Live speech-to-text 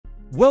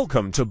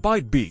Welcome to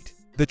Byte,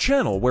 the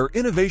channel where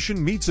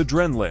innovation meets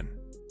adrenaline.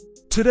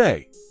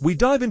 Today, we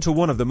dive into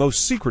one of the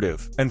most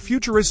secretive and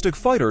futuristic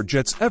fighter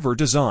jets ever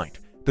designed,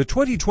 the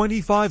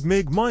 2025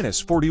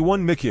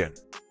 MIG-41 Mikyon.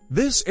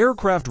 This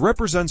aircraft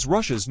represents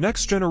Russia's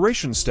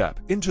next-generation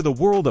step into the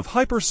world of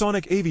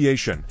hypersonic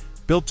aviation,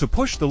 built to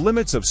push the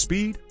limits of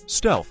speed,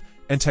 stealth,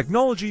 and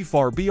technology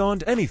far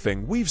beyond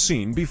anything we've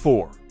seen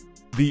before.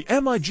 The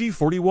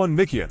MIG-41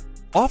 Mikyon,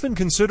 often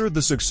considered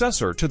the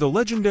successor to the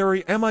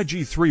legendary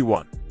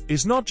MIG-31,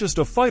 is not just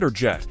a fighter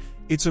jet,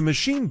 it's a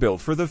machine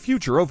built for the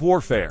future of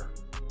warfare.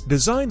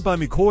 Designed by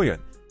Mikyon,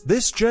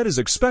 this jet is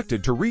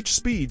expected to reach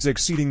speeds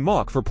exceeding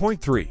Mach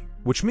 4.3,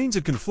 which means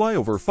it can fly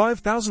over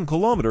 5,000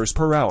 kilometers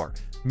per hour,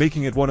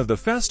 making it one of the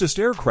fastest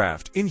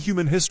aircraft in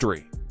human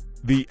history.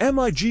 The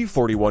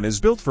MIG-41 is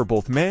built for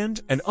both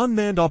manned and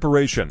unmanned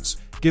operations,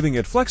 giving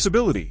it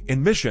flexibility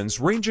in missions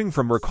ranging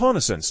from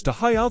reconnaissance to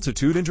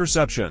high-altitude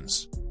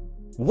interceptions.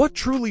 What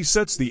truly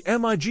sets the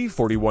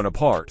MIG-41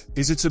 apart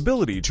is its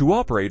ability to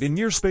operate in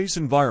near-space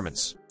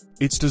environments.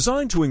 It's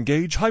designed to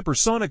engage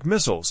hypersonic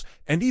missiles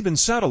and even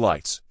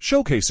satellites,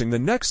 showcasing the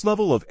next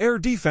level of air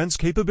defense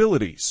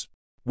capabilities.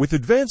 With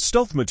advanced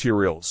stealth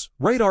materials,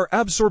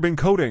 radar-absorbing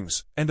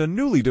coatings, and a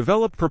newly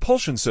developed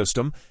propulsion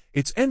system,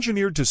 it's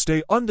engineered to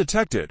stay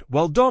undetected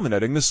while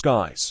dominating the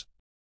skies.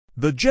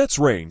 The jet's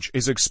range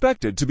is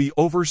expected to be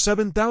over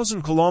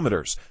 7,000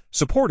 kilometers,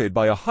 supported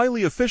by a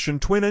highly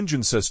efficient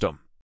twin-engine system.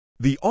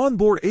 The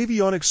onboard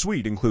avionics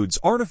suite includes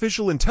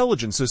artificial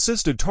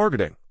intelligence-assisted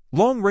targeting,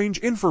 long-range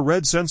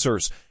infrared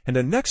sensors, and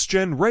a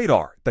next-gen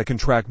radar that can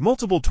track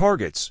multiple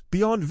targets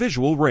beyond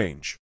visual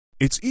range.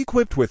 It's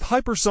equipped with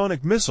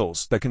hypersonic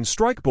missiles that can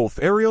strike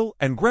both aerial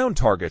and ground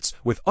targets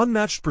with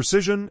unmatched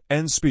precision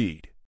and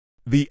speed.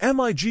 The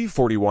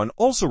MIG-41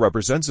 also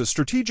represents a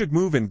strategic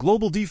move in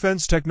global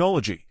defense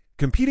technology,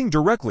 competing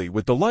directly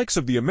with the likes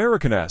of the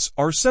American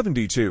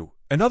SR-72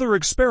 and other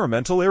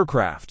experimental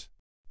aircraft.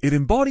 It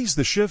embodies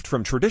the shift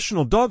from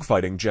traditional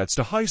dogfighting jets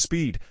to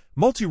high-speed,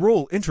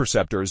 multi-role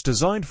interceptors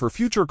designed for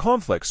future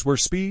conflicts where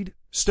speed,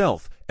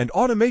 stealth, and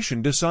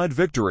automation decide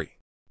victory.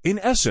 In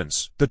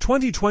essence, the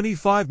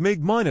 2025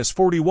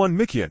 MIG-41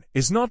 Mikyon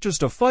is not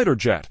just a fighter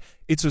jet,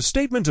 it's a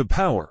statement of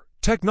power,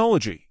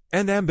 technology,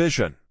 and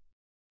ambition.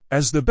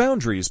 As the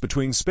boundaries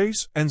between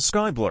space and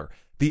sky blur,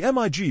 the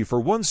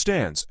MIG-41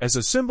 stands as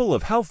a symbol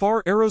of how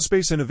far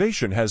aerospace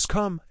innovation has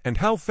come and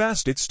how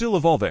fast it's still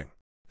evolving.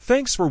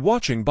 Thanks for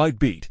watching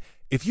Byte.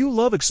 If you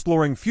love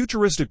exploring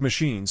futuristic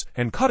machines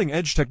and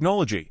cutting-edge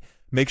technology,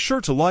 make sure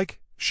to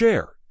like,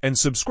 share, and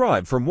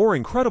subscribe for more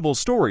incredible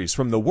stories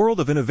from the world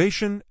of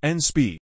innovation and speed.